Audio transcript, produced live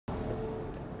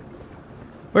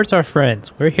Where's our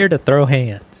friends? We're here to throw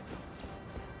hands.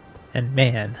 And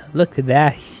man, look at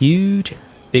that huge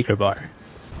Vigor bar.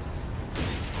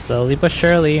 Slowly but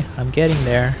surely, I'm getting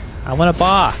there. I want a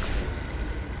box.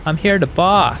 I'm here to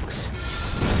box.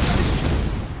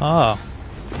 Oh.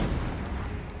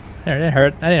 That didn't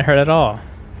hurt. That didn't hurt at all.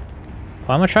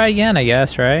 Well, I'm gonna try again, I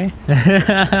guess, right?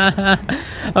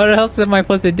 What else am I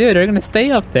supposed to do? They're gonna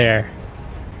stay up there.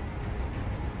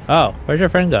 Oh, where'd your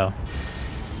friend go?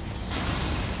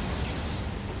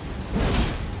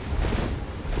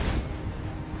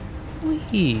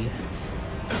 Whee!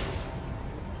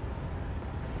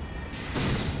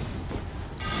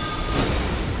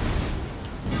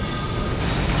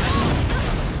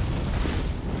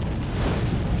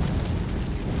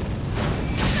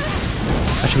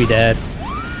 I should be dead.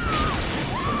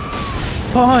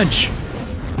 Punch!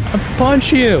 I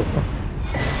punch you!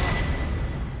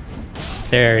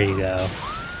 There you go.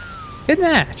 Good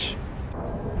match.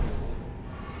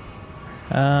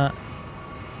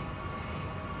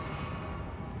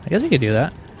 I guess we could do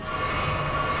that.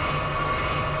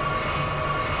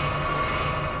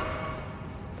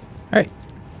 Alright.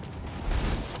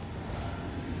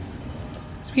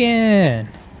 Let's begin.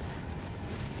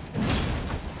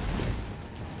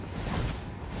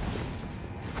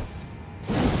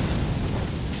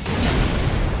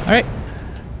 Alright.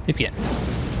 We begin.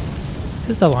 Is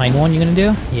this the line one you're gonna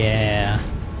do? Yeah.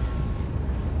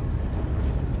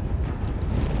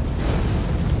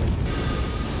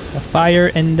 The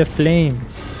fire and the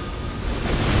flames.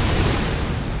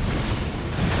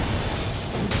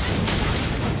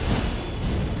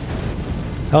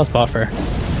 That was buffer.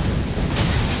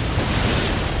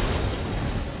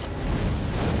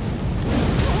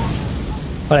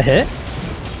 What, a hit?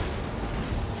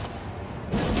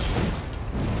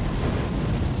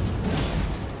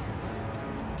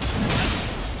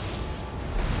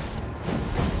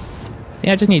 I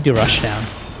think I just need to rush down.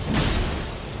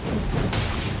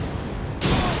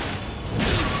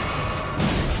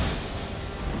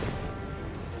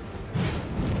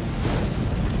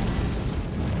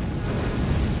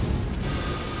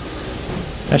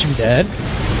 That should be dead.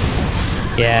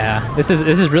 Yeah, this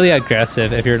is really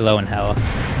aggressive if you're low in health.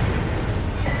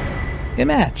 Good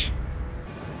match.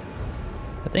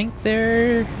 I think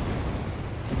they're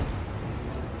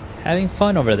having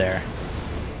fun over there.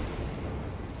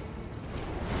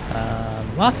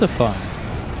 Lots of fun.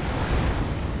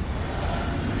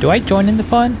 Do I join in the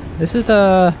fun? This is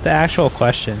the actual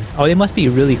question. Oh, they must be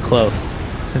really close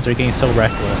since they're getting so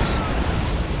reckless.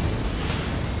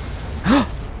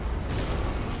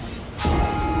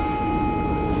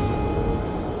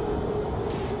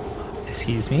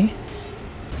 Excuse me?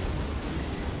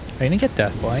 Are you gonna get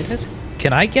death blinded?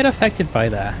 Can I get affected by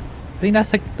that? I think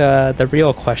that's like the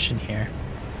real question here.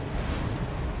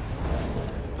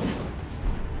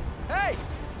 Hey!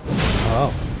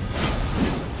 Oh.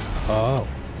 Oh.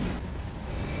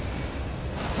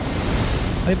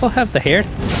 They both have the hair.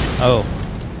 Oh.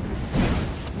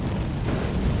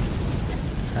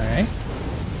 Alright.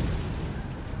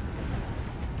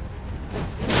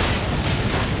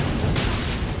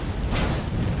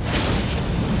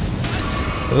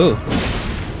 Ooh.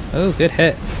 Oh, good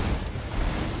hit.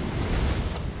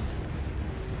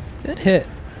 Good hit.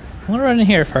 I'm gonna run in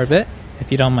here for a bit, if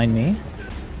you don't mind me.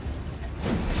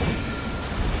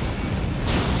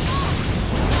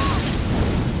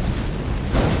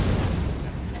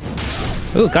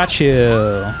 Ooh, got you.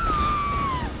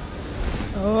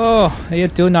 Oh, you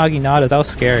do Naginatas. That was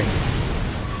scary.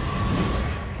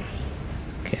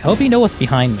 Okay, I hope you know what's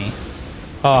behind me.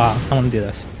 Oh, I want to do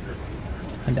this.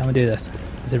 I'm gonna do this.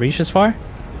 Does it reach this far?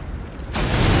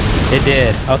 It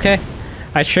did. Okay.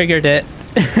 I triggered it.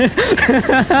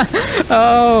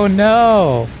 Oh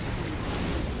no.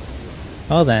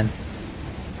 Well then.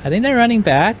 I think they're running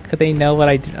back because they know what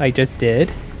I just did.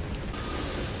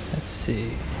 Let's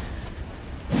see.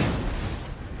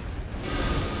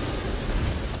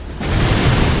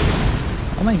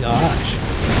 Oh my gosh.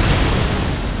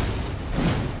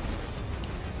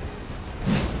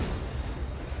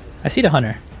 I see the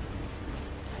hunter.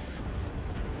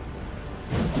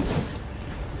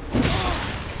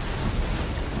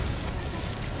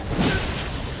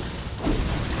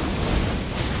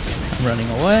 I'm running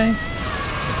away.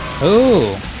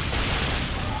 Ooh.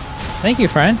 Thank you,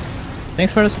 friend.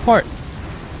 Thanks for the support.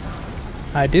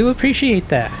 I do appreciate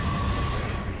that.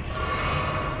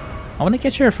 I want to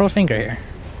get your front finger here.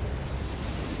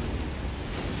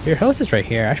 Your host is right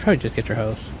here. I should probably just get your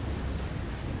host.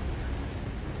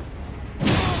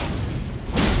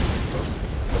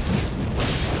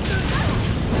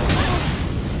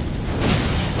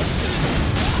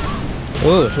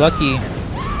 Ooh, lucky.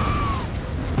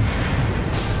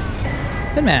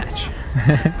 Good match.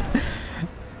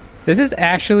 This is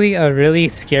actually a really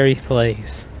scary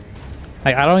place.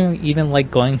 Like, I don't even like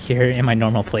going here in my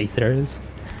normal playthroughs.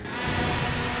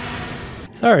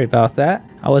 Sorry about that.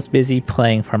 I was busy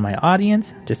playing for my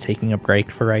audience, just taking a break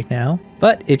for right now.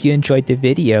 But if you enjoyed the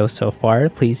video so far,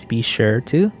 please be sure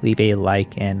to leave a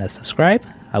like and a subscribe.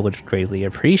 I would greatly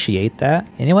appreciate that.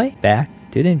 Anyway, back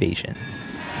to the invasion.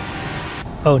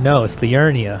 Oh no, it's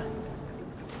Liurnia.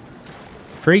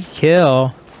 Free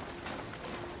kill.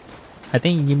 I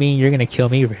think you mean you're gonna kill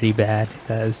me pretty bad,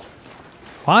 because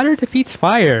water defeats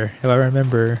fire, if I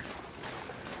remember.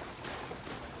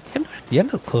 You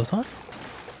have no clothes on?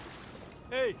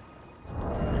 Hey!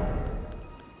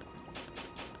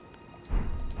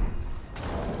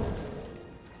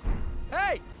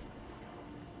 Hey!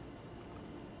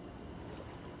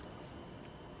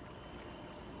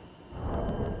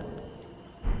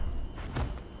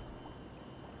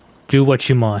 Do what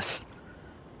you must.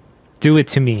 Do it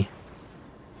to me.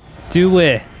 Do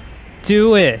it.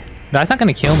 Do it. That's not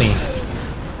gonna kill me.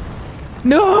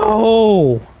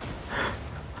 No!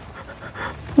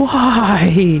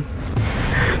 Why?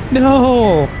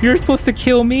 No! You're supposed to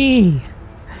kill me!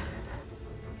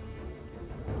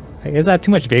 Is that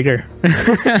too much vigor?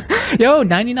 Yo,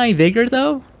 99 vigor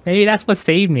though? Maybe that's what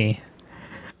saved me.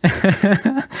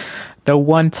 The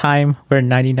one time where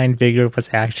 99 vigor was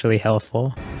actually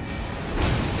helpful.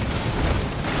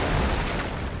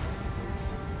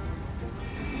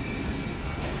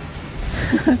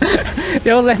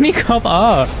 Yo, let me come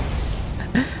up!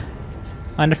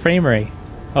 On the frame rate.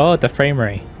 Oh, the frame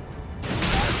rate.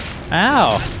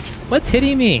 Ow! What's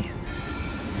hitting me?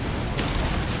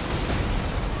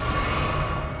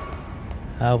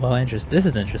 Oh, well, this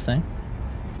is interesting.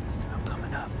 I'm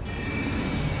coming up.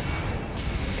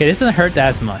 Okay, this doesn't hurt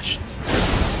as much.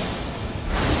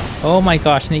 Oh my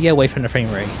gosh, I need to get away from the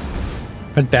frame rate.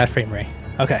 From the bad frame rate.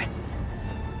 Okay.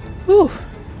 Whew.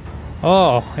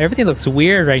 Oh, everything looks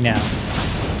weird right now.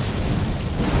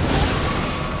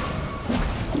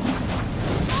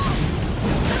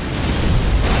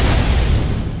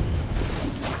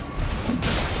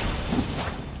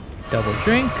 Double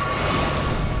drink.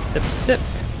 Sip, sip.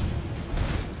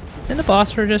 Isn't the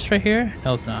boss for just right here?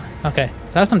 No, it's not. Okay,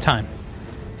 so I have some time.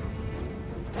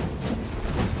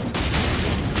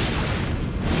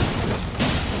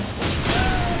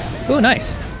 Oh,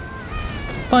 nice.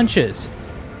 Punches.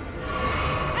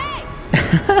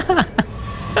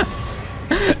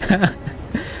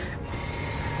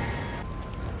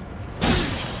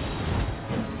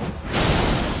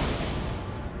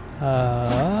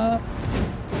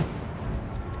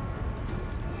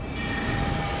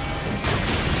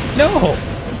 No!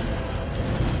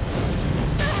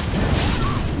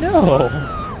 No!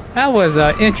 That was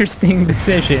an interesting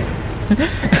decision.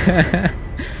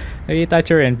 Maybe you thought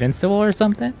you were invincible or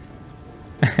something?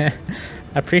 I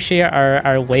appreciate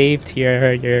our wave to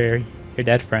your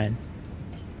dead friend.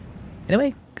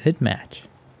 Anyway, good match.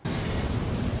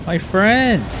 My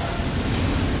friend!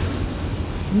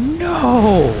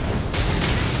 No!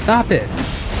 Stop it!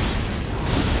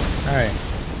 Alright.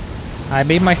 I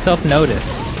made myself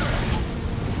notice.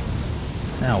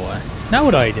 Now what? Now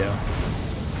what do I do?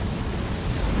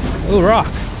 Ooh,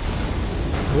 rock!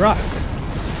 Rock!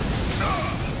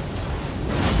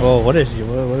 Whoa, what is you?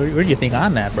 Where do you think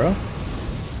I'm at, bro?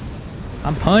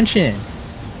 I'm punching!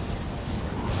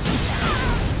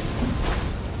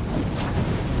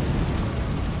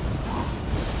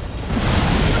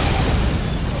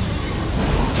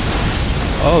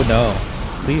 Oh no.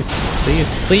 Please,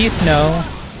 please, please no.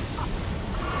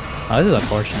 Oh, this is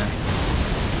unfortunate.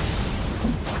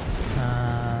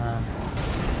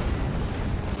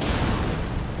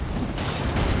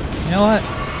 You know what?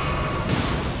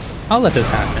 I'll let this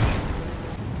happen.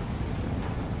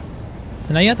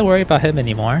 So now you don't have to worry about him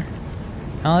anymore.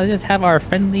 Now let's just have our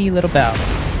friendly little battle.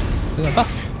 We're gonna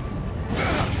buff.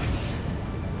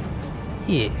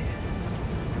 Yeah.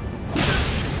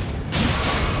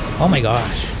 Oh my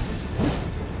gosh.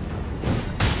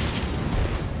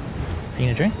 Are you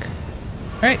gonna drink?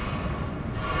 Alright.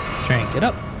 Drink it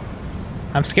up.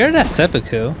 I'm scared of that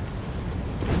seppuku.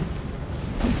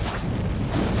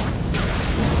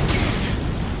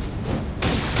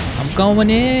 I'm going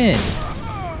in!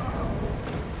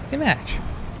 Good match.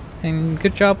 And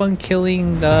good job on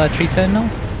killing the tree sentinel.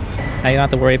 Now you don't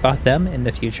have to worry about them in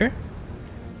the future.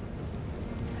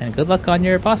 And good luck on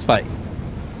your boss fight.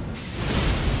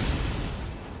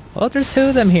 Well, there's two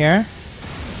of them here.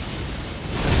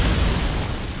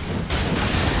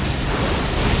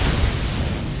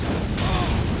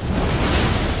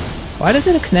 Why does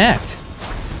it connect?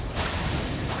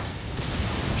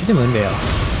 Should do Moonveil.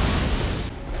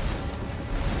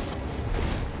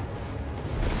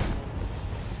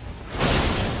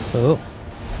 Oh.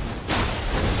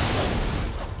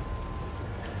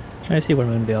 Trying to see where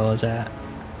Moonveil is at.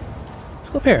 Let's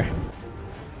go up here.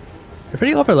 They're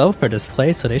pretty overleveled for this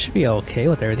place, so they should be okay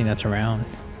with everything that's around.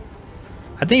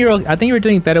 I think you're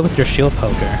doing better with your shield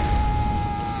poker.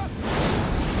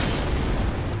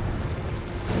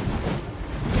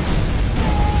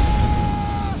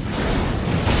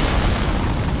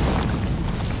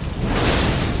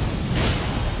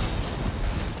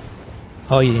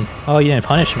 Oh, you didn't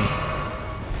punish me.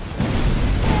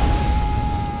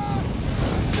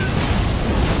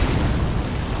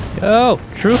 Yo,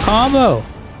 true combo.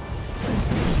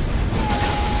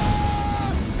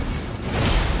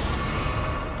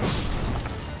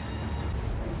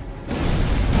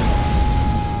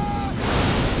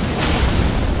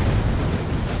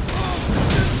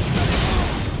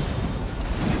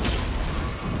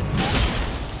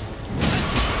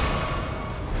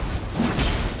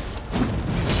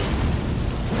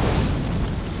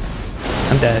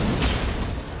 I'm dead.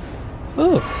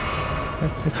 Ooh.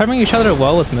 They're covering each other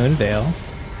well with Moonveil.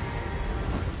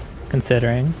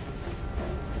 Considering.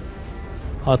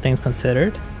 All things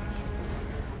considered.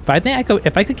 But I think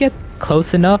if I could get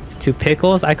close enough to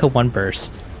Pickles, I could one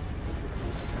burst.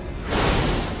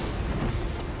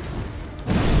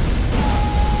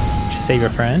 Just save your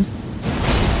friend.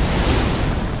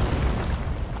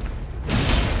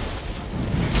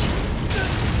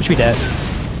 You should be dead.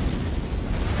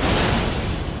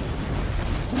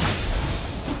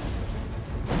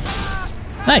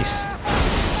 Nice.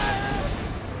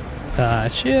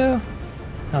 Got you.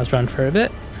 I was running for a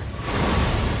bit.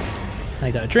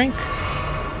 I got a drink.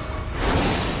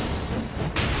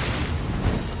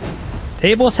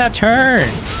 Tables have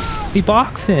turned. We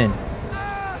boxing.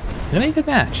 It's gonna be a good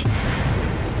match.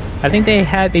 I think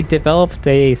they developed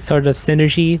a sort of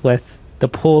synergy with the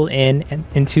pull in and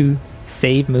into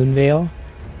save Moonveil.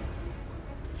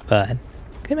 But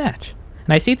good match.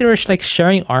 And I see they were like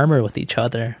sharing armor with each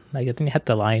other. Like I think they had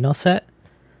the Lionel set.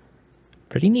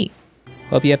 Pretty neat.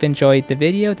 Hope you have enjoyed the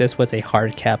video. This was a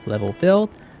hard cap level build.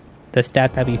 The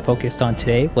stat that we focused on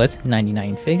today was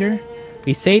 99 Vigor.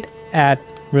 We stayed at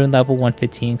rune level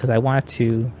 115 because I wanted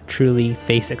to truly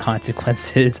face the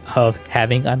consequences of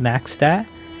having a max stat.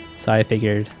 So I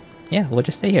figured, yeah, we'll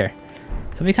just stay here.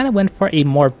 So we kind of went for a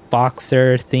more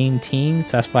boxer themed team.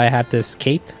 So that's why I have this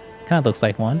cape. Kind of looks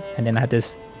like one. And then I have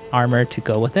this armor to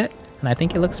go with it. And I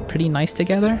think it looks pretty nice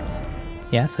together.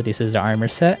 Yeah, so this is the armor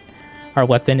set. Our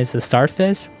weapon is the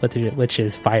Starfist, which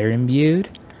is fire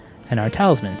imbued. And our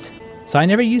talismans. So I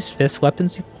never used fist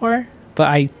weapons before, but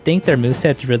I think their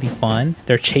moveset's really fun.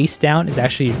 Their chase down is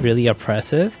actually really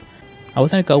oppressive. I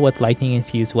was gonna go with lightning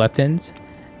infused weapons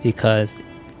because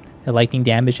the lightning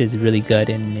damage is really good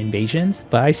in invasions,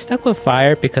 but I stuck with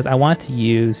fire because I want to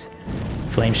use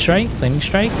flaming strike,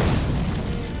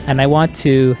 and I want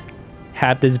to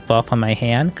have this buff on my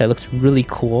hand because it looks really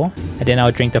cool, and then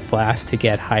I'll drink the flask to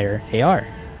get higher AR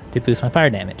to boost my fire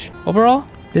damage. Overall,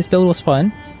 this build was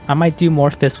fun. I might do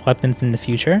more fist weapons in the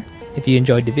future. If you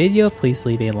enjoyed the video, please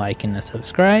leave a like and a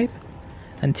subscribe.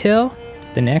 Until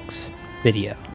the next video.